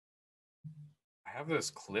I have this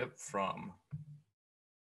clip from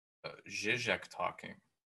Zizek talking.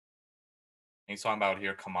 He's talking about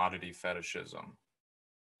here commodity fetishism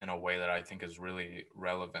in a way that I think is really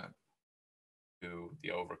relevant to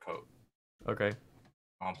the overcoat. Okay.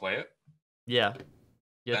 Want to play it? Yeah.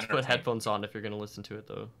 You have to put Entertaining. headphones on if you're gonna listen to it,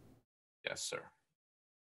 though. Yes, sir.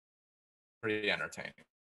 Pretty entertaining.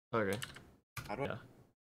 Okay. How do I... Yeah.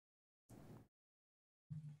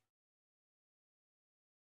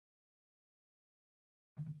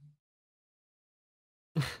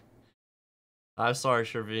 I'm sorry,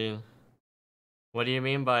 Sherveen. What do you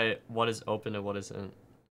mean by what is open and what isn't?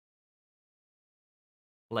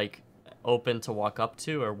 Like, open to walk up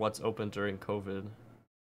to, or what's open during COVID?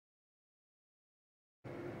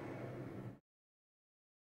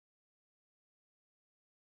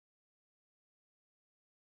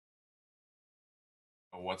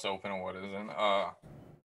 What's open and what isn't? I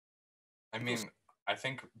mean, I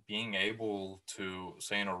think being able to,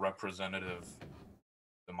 say, in a representative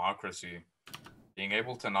democracy, being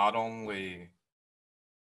able to not only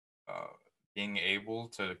being able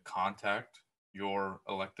to contact your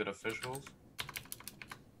elected officials.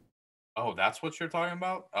 Oh, that's what you're talking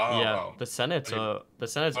about? Oh, Yeah, oh. the Senate's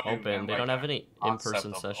open. They don't have any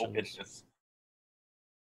in-person sessions. Openness.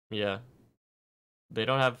 Yeah. They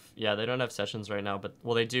don't have sessions right now, but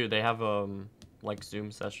well they do. They have like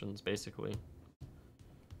Zoom sessions basically.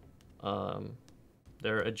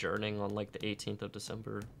 They're adjourning on like the 18th of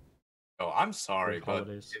December. Oh, I'm sorry, but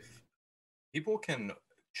holidays. if people can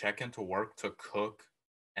check into work to cook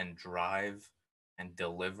and drive and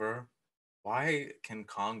deliver, why can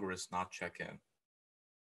Congress not check in?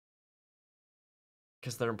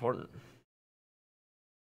 Because they're important.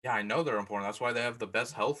 Yeah, I know they're important. That's why they have the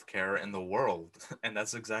best healthcare in the world, and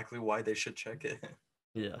that's exactly why they should check in.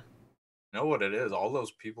 Yeah. You know what it is? All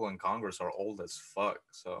those people in Congress are old as fuck,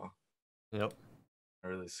 so Yep. I'm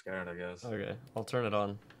really scared, I guess. Okay, I'll turn it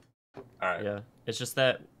on. All right. Yeah, it's just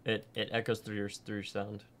that it echoes through your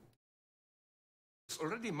sound. It's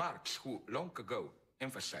already Marx who long ago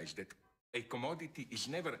emphasized that a commodity is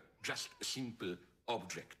never just a simple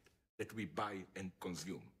object that we buy and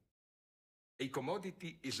consume. A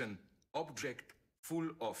commodity is an object full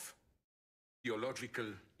of theological,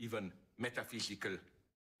 even metaphysical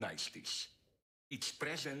niceties. Its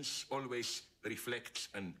presence always reflects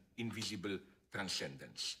an invisible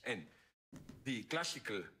transcendence. And the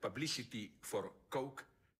classical publicity for Coke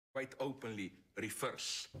quite openly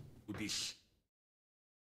refers to this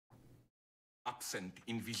absent,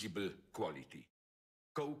 invisible quality.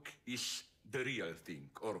 Coke is the real thing,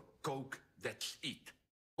 or Coke, that's it.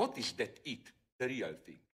 What is that it, the real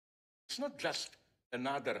thing? It's not just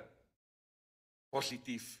another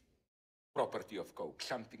positive property of Coke,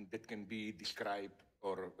 something that can be described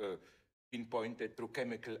or pinpointed through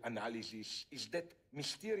chemical analysis. Is that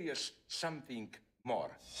mysterious something more?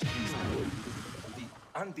 The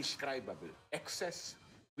undescribable excess,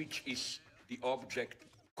 which is the object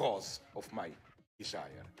cause of my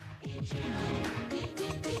desire.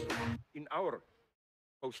 In our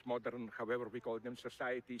postmodern, however we call them,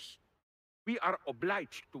 societies, we are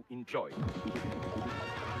obliged to enjoy.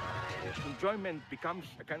 Enjoyment becomes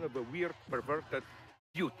a kind of a weird, perverted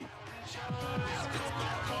duty.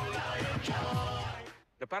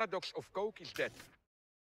 The paradox of Coke is that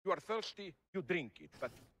you are thirsty, you drink it,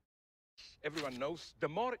 but everyone knows the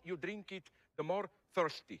more you drink it, the more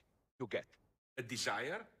thirsty you get. A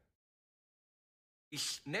desire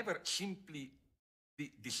is never simply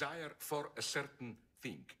the desire for a certain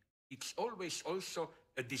thing. It's always also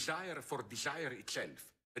a desire for desire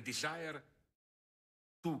itself, a desire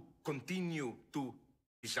to continue to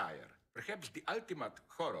desire. Perhaps the ultimate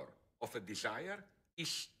horror of a desire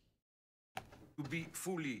is to be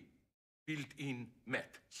fully built-in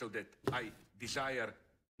met, so that I desire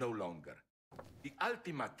no longer. The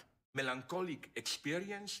ultimate melancholic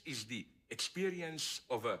experience is the experience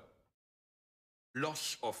of a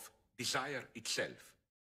loss of desire itself.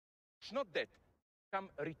 It's not that some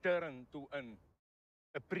return to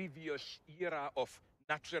a previous era of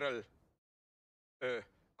natural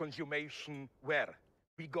consummation where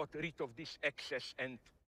we got rid of this excess and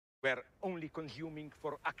were only consuming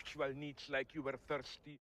for actual needs, like you were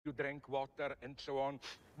thirsty, you drank water, and so on.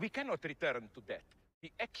 We cannot return to that.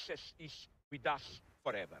 The excess is with us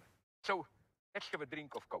forever. So let's have a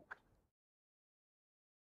drink of Coke.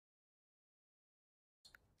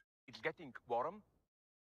 It's getting warm,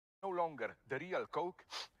 no longer the real Coke,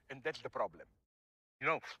 and that's the problem. You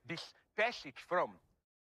know, this passage from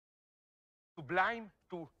sublime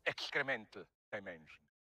to excremental dimension.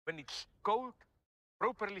 When it's cold,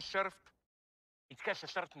 properly served, it has a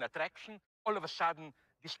certain attraction. All of a sudden,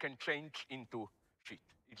 this can change into sheet.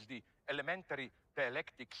 It's the elementary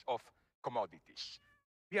dialectics of commodities.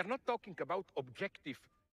 We are not talking about objective,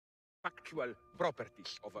 factual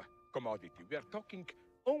properties of a commodity. We are talking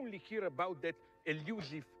only here about that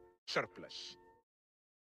elusive surplus.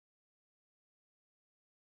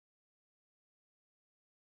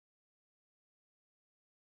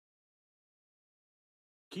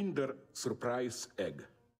 Kinder Surprise Egg,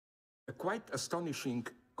 a quite astonishing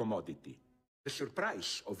commodity. The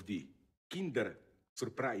surprise of the Kinder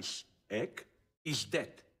Surprise Egg is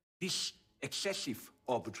that this excessive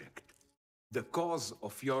object, the cause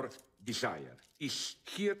of your desire, is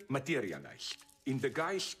here materialized in the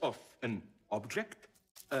guise of an object,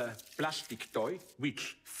 a plastic toy,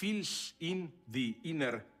 which fills in the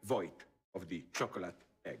inner void of the chocolate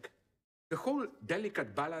egg. The whole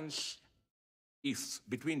delicate balance is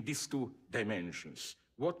between these two dimensions.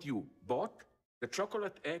 What you bought, the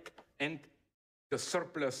chocolate egg, and the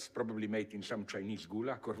surplus, probably made in some Chinese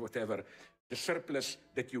gulag or whatever, the surplus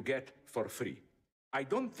that you get for free. I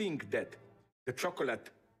don't think that the chocolate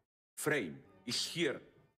frame is here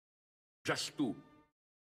just to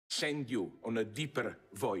send you on a deeper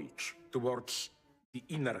voyage towards the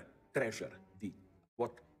inner treasure,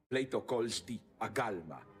 what Plato calls the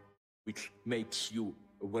agalma, which makes you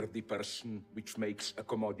a worthy person, which makes a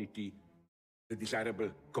commodity the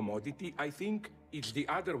desirable commodity. I think it's the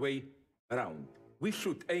other way around. We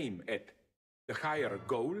should aim at the higher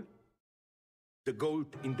goal, the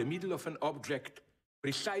gold in the middle of an object,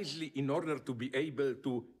 precisely in order to be able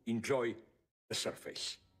to enjoy the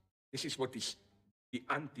surface. This is what is the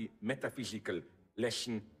anti-metaphysical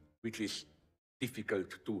lesson, which is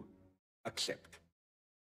difficult to accept.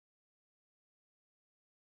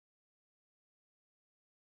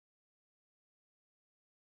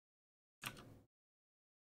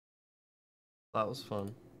 That was fun.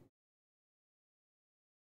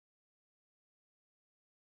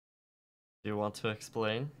 Do you want to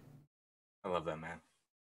explain? I love that man.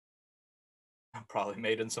 I'm probably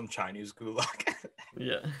made in some Chinese gulag.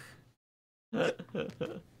 Yeah.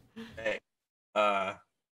 Hey,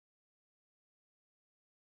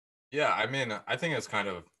 yeah, I mean, I think it's kind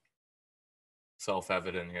of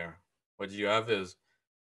self-evident here. What you have is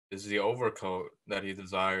the overcoat that he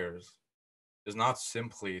desires is not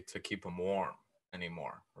simply to keep him warm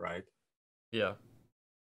anymore, right? Yeah.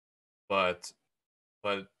 But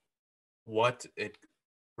what it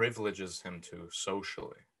privileges him to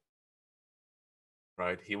socially,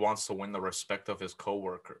 right? He wants to win the respect of his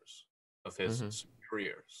coworkers, of his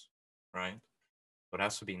superiors, right? So it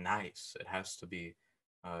has to be nice. It has to be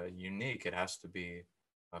unique. It has to be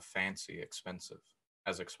fancy, expensive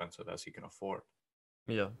as he can afford.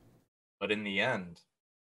 Yeah. But in the end,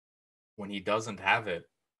 when he doesn't have it,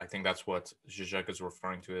 I think that's what Zizek is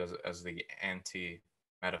referring to as the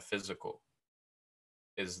anti-metaphysical,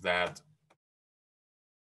 is that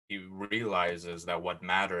he realizes that what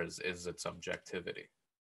matters is its objectivity,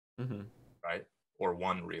 right? Or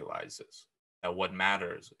one realizes that what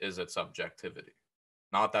matters is its objectivity,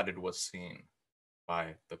 not that it was seen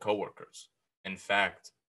by the coworkers. In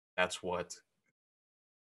fact, that's what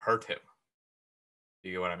hurt him. Do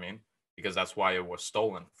you get what I mean? Because that's why it was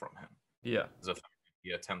stolen from him. Yeah. The fact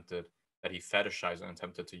that he fetishized and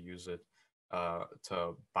attempted to use it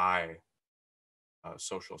to buy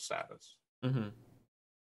social status.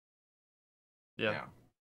 Yeah.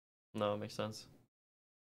 No, it makes sense.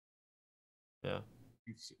 Yeah.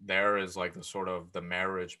 There is like the sort of the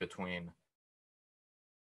marriage between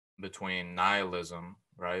nihilism,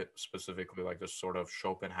 right? Specifically like this sort of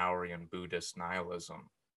Schopenhauerian Buddhist nihilism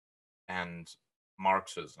and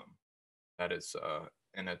Marxism, that is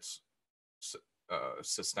in its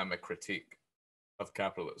systemic critique of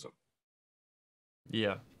capitalism.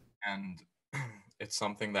 Yeah. And it's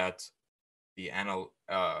something that the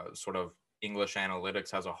sort of English analytics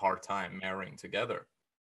has a hard time marrying together.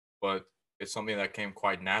 But it's something that came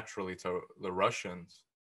quite naturally to the Russians,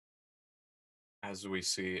 as we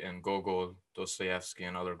see in Gogol, Dostoevsky,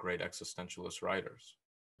 and other great existentialist writers,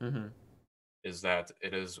 is that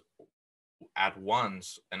it is at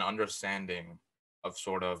once an understanding of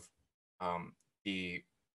sort of the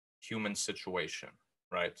human situation,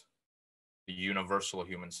 right? The universal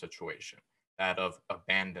human situation, that of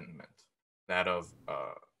abandonment, that of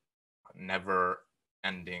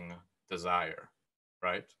never-ending desire,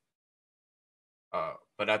 right?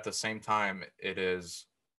 But at the same time, it is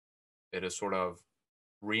sort of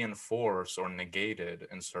reinforced or negated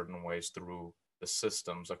in certain ways through the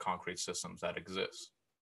systems, the concrete systems that exist,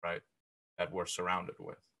 right? That we're surrounded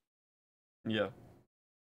with. Yeah.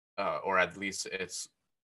 Or at least it's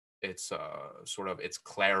its sort of its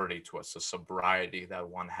clarity to us, the sobriety that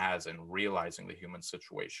one has in realizing the human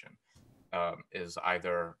situation, is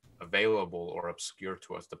either available or obscure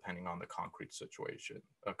to us depending on the concrete situation,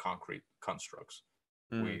 concrete constructs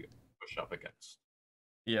we push up against.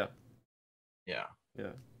 Yeah. Yeah.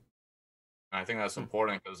 Yeah. And I think that's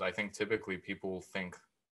important because I think typically people think,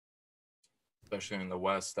 especially in the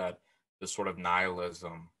West, that this sort of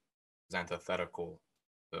nihilism is antithetical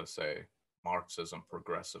to, say, Marxism,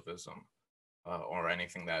 progressivism, or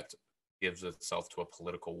anything that gives itself to a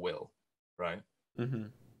political will, right? Mm-hmm.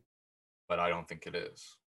 But I don't think it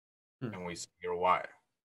is. And we see here why.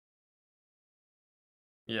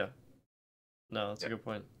 Yeah. No, that's Yeah. a good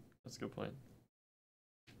point. That's a good point.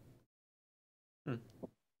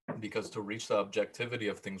 Because to reach the objectivity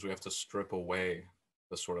of things, we have to strip away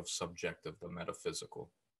the sort of subjective, the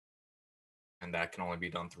metaphysical. And that can only be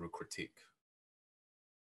done through critique.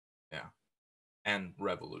 Yeah. And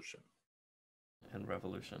revolution. And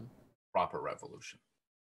revolution. Proper revolution.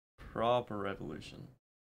 Proper revolution.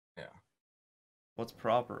 Yeah. What's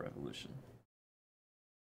proper revolution?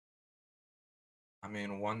 I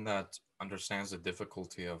mean, one that understands the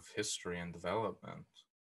difficulty of history and development,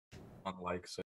 unlike, say,